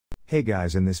Hey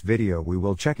guys, in this video we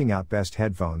will checking out best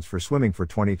headphones for swimming for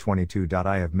 2022.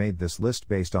 I have made this list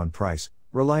based on price,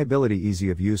 reliability, easy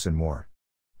of use and more.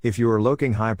 If you are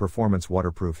looking high performance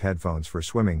waterproof headphones for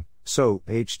swimming, so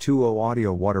H2O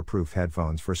audio waterproof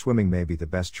headphones for swimming may be the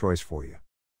best choice for you.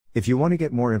 If you want to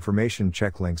get more information,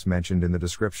 check links mentioned in the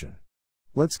description.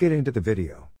 Let's get into the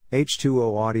video.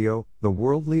 H2O Audio, the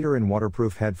world leader in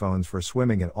waterproof headphones for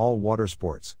swimming and all water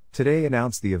sports, today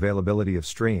announced the availability of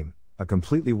SYRYN, a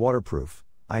completely waterproof,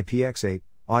 IPX8,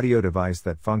 audio device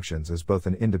that functions as both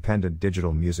an independent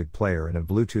digital music player and a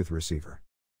Bluetooth receiver.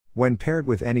 When paired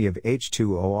with any of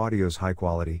H2O Audio's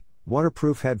high-quality,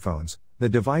 waterproof headphones, the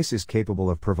device is capable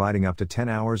of providing up to 10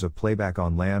 hours of playback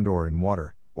on land or in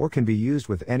water, or can be used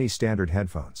with any standard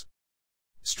headphones.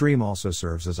 SYRYN also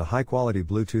serves as a high-quality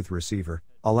Bluetooth receiver,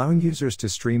 allowing users to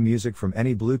stream music from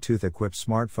any Bluetooth-equipped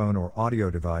smartphone or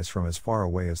audio device from as far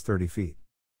away as 30 feet.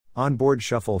 Onboard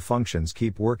shuffle functions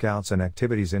keep workouts and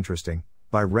activities interesting,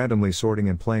 by randomly sorting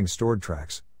and playing stored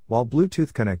tracks, while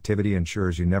Bluetooth connectivity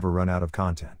ensures you never run out of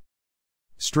content.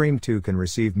 SYRYN 2 can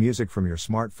receive music from your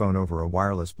smartphone over a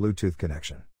wireless Bluetooth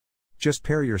connection. Just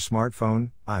pair your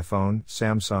smartphone, iPhone,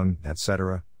 Samsung,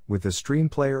 etc., with the SYRYN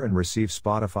player and receive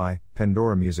Spotify,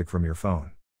 Pandora music from your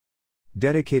phone.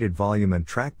 Dedicated volume and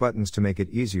track buttons to make it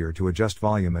easier to adjust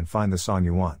volume and find the song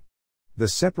you want. The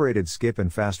separated skip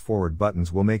and fast forward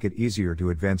buttons will make it easier to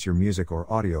advance your music or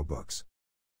audiobooks.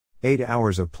 8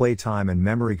 hours of playtime and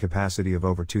memory capacity of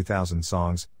over 2,000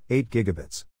 songs, 8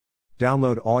 gigabits.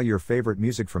 Download all your favorite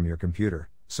music from your computer,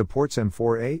 supports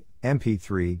M4A,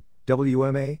 MP3,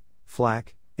 WMA,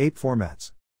 FLAC, 8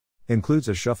 formats. Includes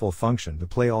a shuffle function to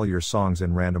play all your songs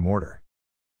in random order.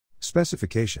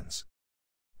 Specifications.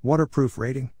 Waterproof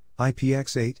rating,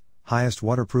 IPX8, highest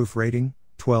waterproof rating,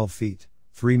 12 feet,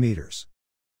 3 meters.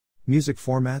 Music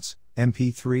formats,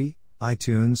 MP3,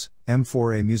 iTunes,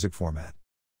 M4A music format.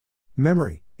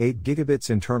 Memory, 8 gigabits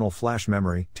internal flash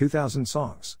memory, 2,000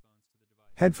 songs.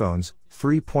 Headphones,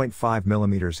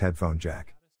 3.5mm headphone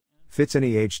jack. Fits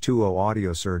any H2O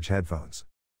Audio Surge headphones.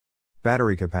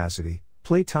 Battery capacity,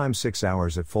 playtime 6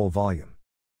 hours at full volume.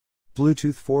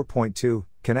 Bluetooth 4.2,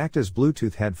 can act as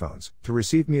Bluetooth headphones, to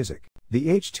receive music. The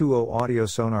H2O Audio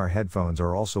Sonar headphones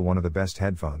are also one of the best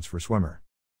headphones for swimmer.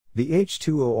 The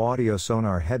H2O Audio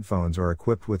Sonar headphones are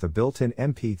equipped with a built-in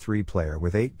MP3 player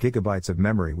with 8 GB of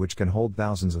memory which can hold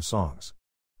thousands of songs.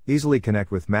 Easily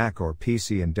connect with Mac or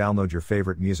PC and download your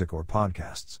favorite music or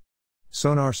podcasts.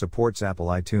 Sonar supports Apple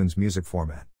iTunes music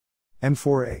format,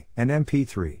 M4A, and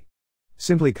MP3.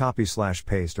 Simply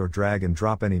copy/paste or drag and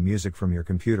drop any music from your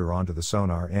computer onto the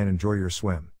Sonar and enjoy your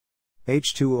swim.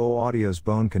 H2O Audio's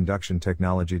bone conduction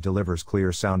technology delivers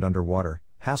clear sound underwater,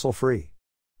 hassle-free.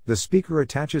 The speaker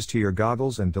attaches to your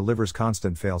goggles and delivers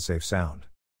constant fail-safe sound.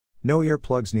 No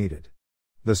earplugs needed.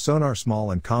 The Sonar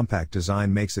small and compact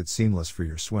design makes it seamless for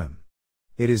your swim.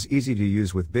 It is easy to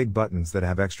use with big buttons that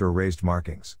have extra raised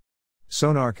markings.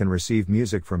 Sonar can receive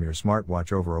music from your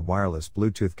smartwatch over a wireless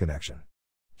Bluetooth connection.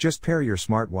 Just pair your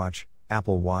smartwatch,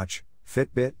 Apple Watch,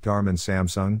 Fitbit, Garmin,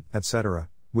 Samsung, etc.,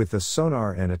 with the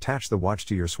Sonar and attach the watch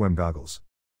to your swim goggles.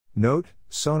 Note,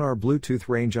 Sonar Bluetooth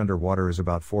range underwater is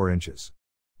about 4 inches.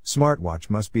 Smartwatch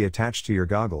must be attached to your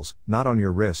goggles, not on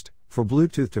your wrist, for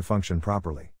Bluetooth to function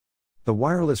properly. The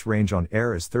wireless range on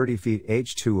air is 30 feet.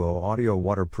 H2O Audio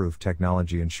waterproof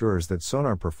technology ensures that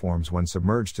Sonar performs when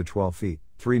submerged to 12 feet,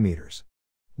 3 meters.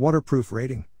 Waterproof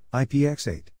rating,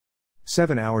 IPX8.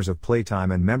 7 hours of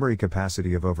playtime and memory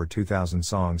capacity of over 2,000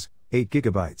 songs, 8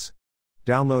 gigabytes.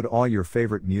 Download all your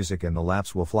favorite music and the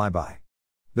laps will fly by.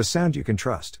 The sound you can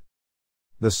trust.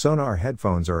 The Sonar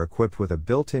headphones are equipped with a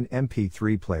built-in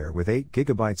MP3 player with 8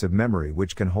 gigabytes of memory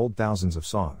which can hold thousands of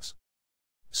songs.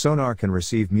 Sonar can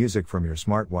receive music from your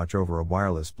smartwatch over a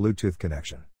wireless Bluetooth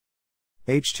connection.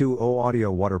 H2O Audio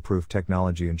waterproof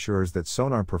technology ensures that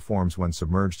Sonar performs when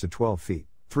submerged to 12 feet,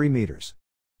 3 meters.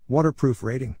 Waterproof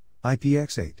rating,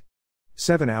 IPX8.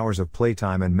 7 hours of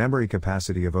playtime and memory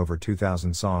capacity of over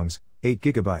 2,000 songs, 8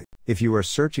 gigabytes. If you are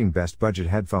searching best budget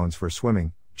headphones for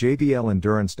swimming, BL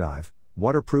Endurance DIV,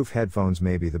 waterproof headphones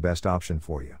may be the best option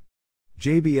for you.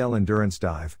 BL Endurance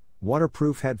DIV,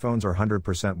 waterproof headphones are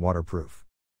 100% waterproof.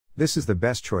 This is the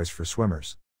best choice for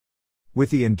swimmers. With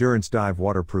the Endurance DIV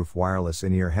waterproof wireless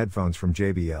in-ear headphones from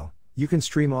JBL, you can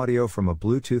stream audio from a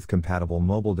Bluetooth-compatible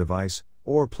mobile device,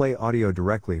 or play audio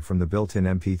directly from the built-in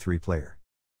MP3 player.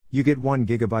 You get 1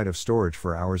 gigabyte of storage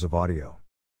for hours of audio.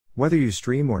 Whether you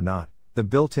stream or not, the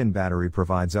built-in battery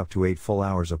provides up to 8 full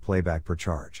hours of playback per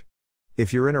charge.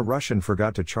 If you're in a rush and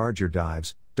forgot to charge your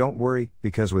dives, don't worry,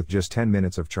 because with just 10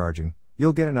 minutes of charging,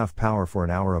 you'll get enough power for an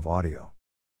hour of audio.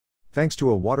 Thanks to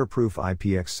a waterproof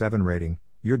IPX7 rating,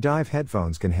 your dive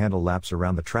headphones can handle laps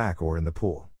around the track or in the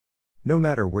pool. No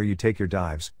matter where you take your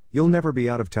dives, you'll never be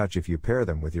out of touch if you pair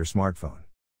them with your smartphone.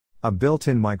 A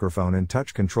built-in microphone and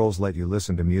touch controls let you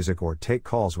listen to music or take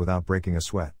calls without breaking a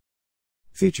sweat.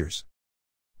 Features.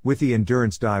 With the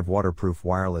Endurance DIV waterproof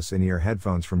wireless in-ear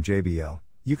headphones from JBL,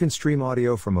 you can stream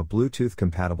audio from a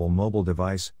Bluetooth-compatible mobile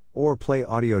device, or play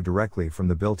audio directly from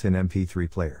the built-in MP3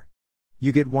 player.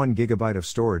 You get 1 GB of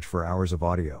storage for hours of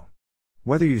audio.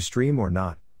 Whether you stream or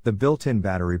not, the built-in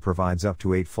battery provides up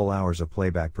to 8 full hours of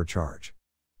playback per charge.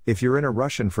 If you're in a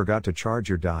rush and forgot to charge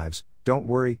your dives, don't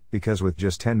worry, because with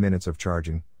just 10 minutes of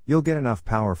charging, you'll get enough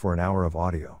power for an hour of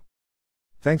audio.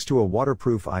 Thanks to a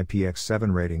waterproof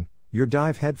IPX7 rating, your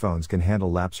dive headphones can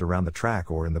handle laps around the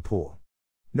track or in the pool.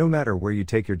 No matter where you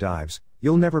take your dives,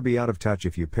 you'll never be out of touch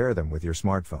if you pair them with your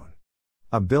smartphone.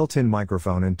 A built-in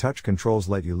microphone and touch controls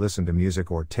let you listen to music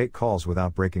or take calls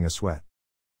without breaking a sweat.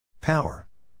 Power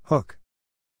hook.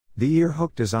 The ear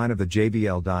hook design of the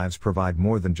JBL dives provide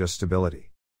more than just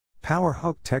stability. Power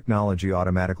hook technology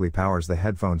automatically powers the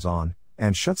headphones on,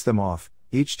 and shuts them off,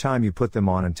 each time you put them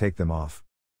on and take them off.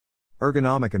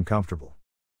 Ergonomic and comfortable.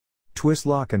 Twist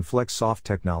lock and flex soft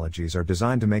technologies are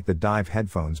designed to make the dive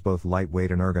headphones both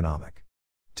lightweight and ergonomic.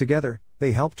 Together,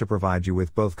 they help to provide you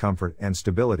with both comfort and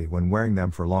stability when wearing them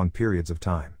for long periods of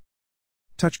time.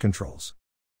 Touch controls.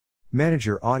 Manage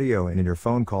your audio and in-ear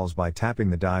phone calls by tapping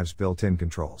the dive's built-in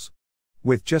controls.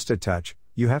 With just a touch,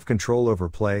 you have control over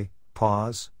play,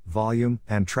 pause, volume,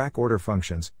 and track order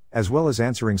functions, as well as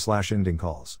answering/ending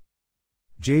calls.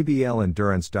 JBL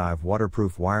Endurance DIV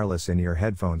waterproof wireless in-ear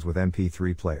headphones with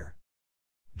MP3 player.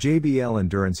 JBL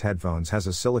Endurance headphones has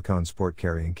a silicone sport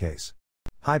carrying case.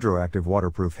 HydroActive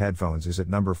waterproof headphones is at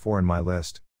number 4 in my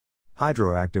list.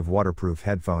 HydroActive waterproof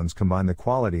headphones combine the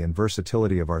quality and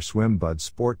versatility of our Swimbuds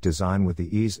sport design with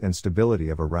the ease and stability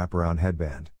of a wraparound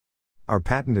headband. Our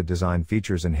patented design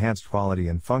features enhanced quality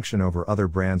and function over other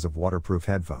brands of waterproof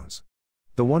headphones.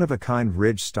 The one-of-a-kind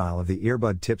ridge style of the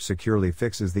earbud tip securely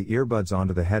fixes the earbuds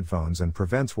onto the headphones and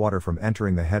prevents water from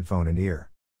entering the headphone and ear.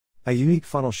 A unique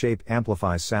funnel shape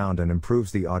amplifies sound and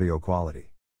improves the audio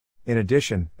quality. In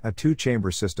addition, a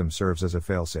 2-chamber system serves as a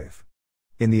failsafe.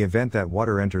 In the event that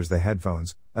water enters the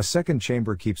headphones, a second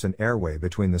chamber keeps an airway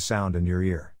between the sound and your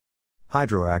ear.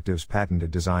 HydroActive's patented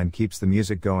design keeps the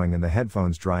music going and the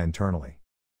headphones dry internally.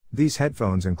 These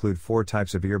headphones include 4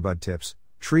 types of earbud tips.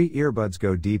 Tree earbuds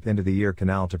go deep into the ear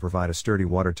canal to provide a sturdy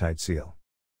watertight seal.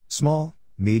 Small,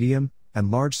 medium, and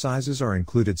large sizes are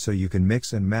included so you can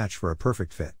mix and match for a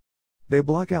perfect fit. They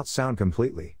block out sound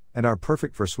completely, and are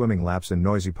perfect for swimming laps in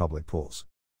noisy public pools.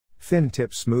 Fin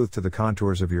tips smooth to the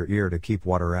contours of your ear to keep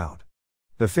water out.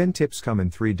 The fin tips come in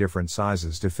 3 different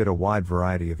sizes to fit a wide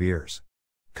variety of ears.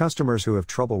 Customers who have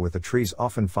trouble with the trees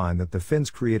often find that the fins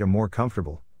create a more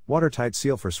comfortable, watertight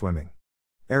seal for swimming.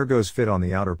 Ergos fit on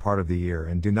the outer part of the ear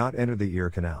and do not enter the ear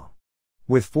canal.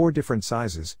 With 4 different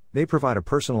sizes, they provide a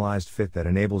personalized fit that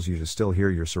enables you to still hear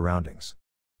your surroundings.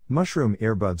 Mushroom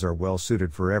earbuds are well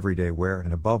suited for everyday wear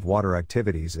and above water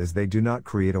activities as they do not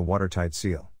create a watertight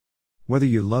seal. Whether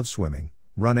you love swimming,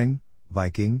 running,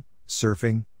 biking,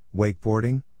 surfing,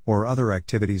 wakeboarding, or other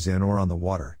activities in or on the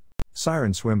water,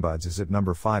 SYRYN Swimbuds is at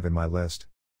number 5 in my list.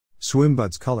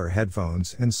 Swimbuds Color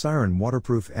Headphones and SYRYN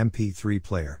Waterproof MP3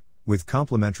 Player, with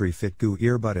complimentary FitGoo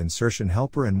earbud insertion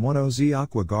helper and 1OZ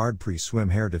Aqua Guard pre-swim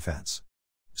hair defense.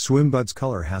 Swimbuds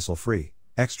Color hassle-free,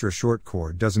 extra short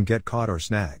cord doesn't get caught or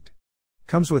snagged.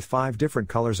 Comes with 5 different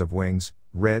colors of wings,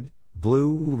 red,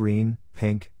 blue, green,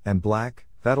 pink, and black,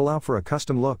 that allow for a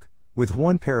custom look, with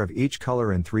 1 pair of each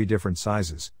color in 3 different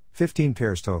sizes, 15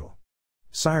 pairs total.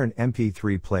 SYRYN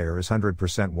MP3 Player is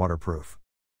 100% waterproof.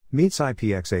 Meets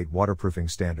IPX8 waterproofing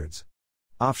standards.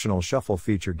 Optional shuffle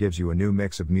feature gives you a new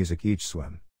mix of music each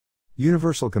swim.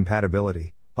 Universal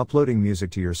compatibility, uploading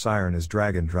music to your SYRYN is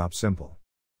drag and drop simple.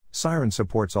 SYRYN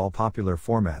supports all popular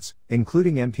formats,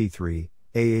 including MP3,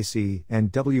 AAC,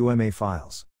 and WMA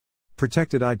files.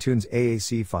 Protected iTunes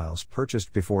AAC files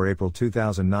purchased before April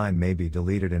 2009 may be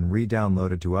deleted and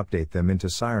re-downloaded to update them into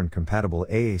SYRYN-compatible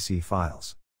AAC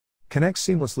files. Connects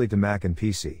seamlessly to Mac and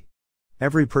PC.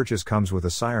 Every purchase comes with a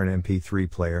SYRYN MP3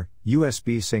 player,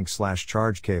 USB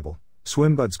sync/charge cable,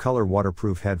 Swimbuds Color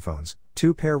waterproof headphones,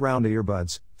 2 pair round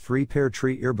earbuds, 3 pair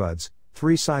tree earbuds,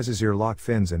 3 sizes ear lock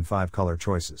fins and 5 color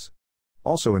choices.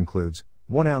 Also includes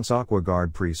 1 ounce Aqua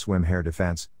Guard pre-swim hair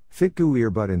defense, FitGoo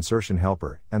earbud insertion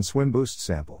helper, and Swim Boost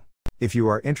sample. If you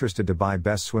are interested to buy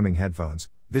best swimming headphones,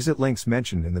 visit links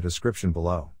mentioned in the description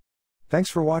below. Thanks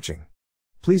for watching.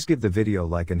 Please give the video a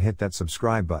like and hit that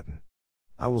subscribe button.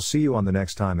 I will see you on the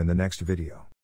next time in the next video.